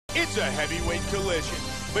It's a heavyweight collision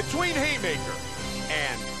between Haymaker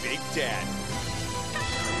and Big Daddy.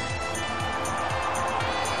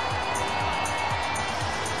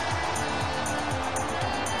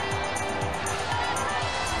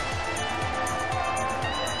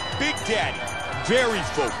 Big Daddy, very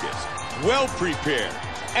focused, well prepared,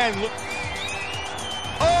 and look.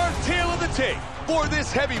 Our tale of the tape for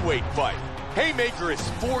this heavyweight fight. Haymaker is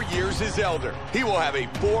 4 years his elder. He will have a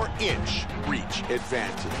 4-inch reach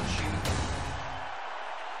advantage.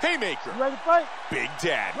 Haymaker. You ready to fight? Big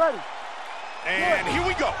Daddy. Ready. And here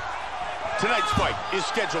we go. Tonight's fight is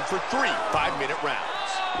scheduled for 3 5-minute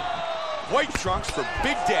rounds. White trunks for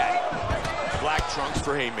Big Daddy. Black trunks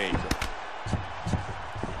for Haymaker.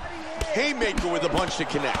 Haymaker with a punch that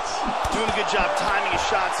connects. Doing a good job timing his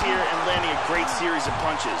shots here and landing a great series of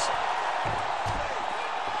punches.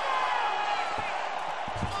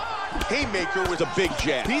 Haymaker with a big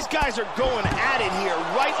jab. These guys are going at it here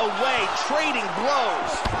right away, trading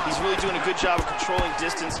blows. He's really doing a good job of controlling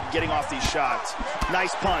distance and getting off these shots.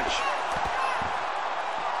 Nice punch.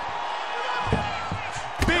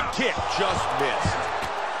 Big kick, just missed.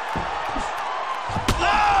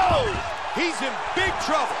 Oh! He's in big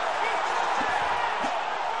trouble.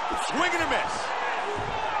 Swing and a miss.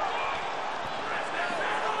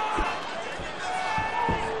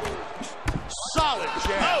 Solid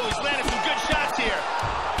jab. Oh, he's landing some good shots here.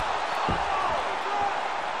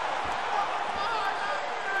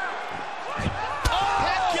 Oh,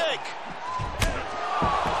 head kick.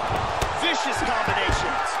 Vicious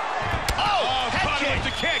combinations. Oh, head kick. With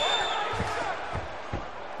the kick.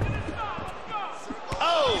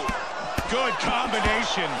 Oh. Good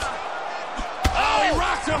combination. Oh, he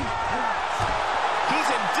rocked him. He's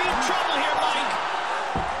in deep trouble here, Mike.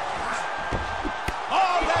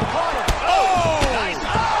 Oh, that caught him. Oh! Nice.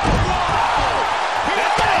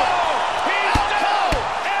 He's down. He's down.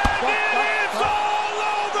 And it is all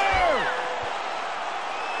over.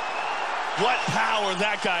 What power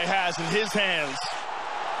that guy has in his hands.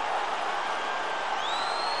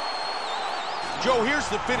 Joe, here's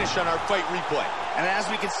the finish on our fight replay. And as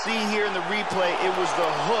we can see here in the replay, it was the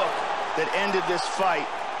hook that ended this fight.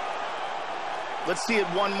 Let's see it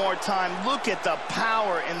one more time. Look at the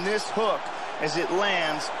power in this hook as it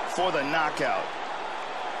lands for the knockout.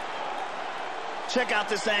 Check out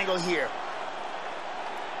this angle here.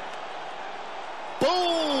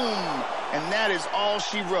 Boom! And that is all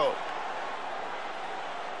she wrote.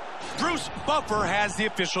 Bruce Buffer has the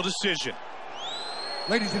official decision.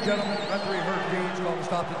 Ladies and gentlemen, referee Herb Dean's called to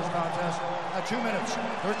stop to this contest at 2 minutes,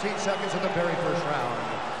 13 seconds of the very first round.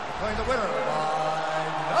 Declaring the winner by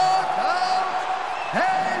knockout,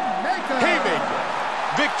 Haymaker. Haymaker,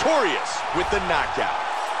 victorious with the knockout.